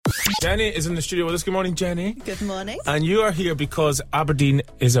Jenny is in the studio with us. Good morning, Jenny. Good morning. And you are here because Aberdeen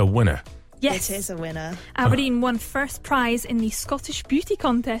is a winner. Yes. It is a winner. Aberdeen won first prize in the Scottish Beauty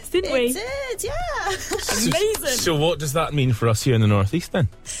Contest, didn't we? It did, yeah. Amazing. So what does that mean for us here in the North East then?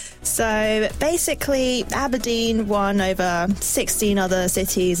 So basically, Aberdeen won over 16 other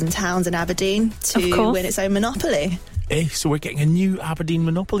cities and towns in Aberdeen to win its own monopoly. So we're getting a new Aberdeen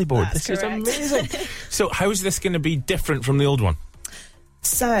Monopoly board. That's this correct. is amazing. So how is this going to be different from the old one?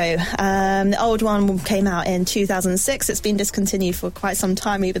 So, the old one came out in 2006. It's been discontinued for quite some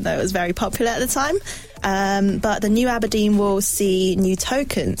time, even though it was very popular at the time. But the new Aberdeen will see new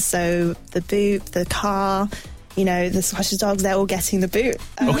tokens. So the boot, the car, the Squashes dogs, they're all getting the boot.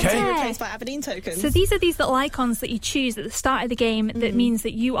 Okay. Replaced by Aberdeen tokens. So these are these little icons that you choose at the start of the game that means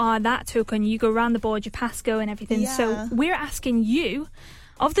that you are that token. You go around the board, you pass go and everything. Yeah. So we're asking you,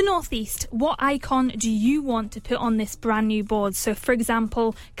 of the North East, what icon do you want to put on this brand new board? So, for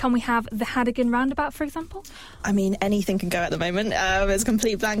example, can we have the Hadigan roundabout, for example? I mean, anything can go at the moment. It's a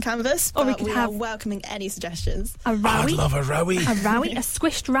complete blank canvas. Or But we could are have welcoming any suggestions. A Rowie. I'd love a Rowie. A Rowie, a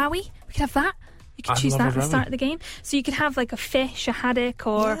squished Rowie. We could have that. You could choose that at the start of the game. So you could have like a fish, a haddock,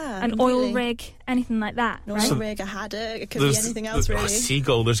 or an oil rig, anything like that. An right? oil rig, a haddock. It could be anything else, really. A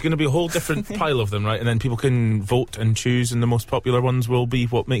seagull. There's going to be a whole different pile of them, right? And then people can vote and choose, and the most popular ones will be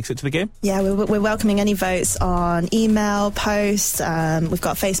what makes it to the game? Yeah, we're welcoming any votes on email, post. We've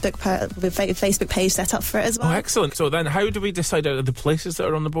got Facebook page set up for it as well. Oh, excellent. So then how do we decide out of the places that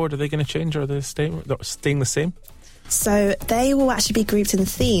are on the board? Are they going to change, or are they staying the same? So they will actually be grouped in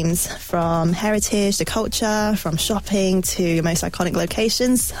themes from heritage to culture, from shopping to your most iconic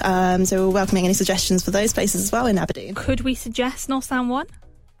locations. So we're welcoming any suggestions for those places as well in Aberdeen. Could we suggest North Sound 1?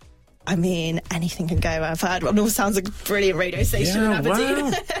 I mean, anything can go. I've heard North sounds like a brilliant radio station in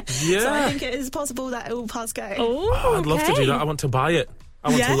Aberdeen. Wow. Yeah. So I think it is possible that it will pass go. Oh, I'd love to do that. I want to buy it. I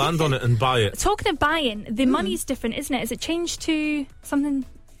want to land on it and buy it. Talking of buying, the money's different, isn't it? Is it changed to something?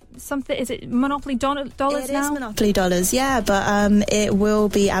 Is it Monopoly dollars now? It is Monopoly dollars, yeah, but it will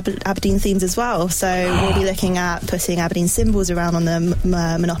be Aberdeen themed as well. So we'll be looking at putting Aberdeen symbols around on the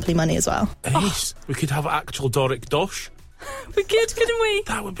Monopoly money as well. Nice. We could have actual Doric Dosh. We could, couldn't we?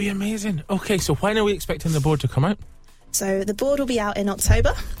 That would be amazing. Okay, so when are we expecting the board to come out? So the board will be out in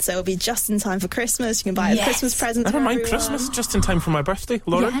October, so it'll be just in time for Christmas. You can buy a Christmas present. I don't mind everyone. Christmas, just in time for my birthday.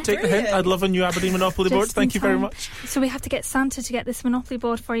 Laura, take the hint. I'd love a new Aberdeen Monopoly board. Thank you very much. So we have to get Santa to get this Monopoly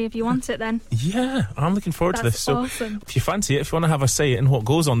board for you if you want it then. Yeah, I'm looking forward to this. So awesome. if you fancy it, if you want to have a say in what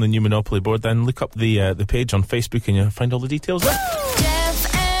goes on the new Monopoly board, then look up the page on Facebook and you'll find all the details there.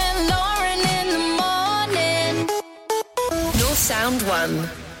 Jeff and Lauren in the morning. North Sound 1.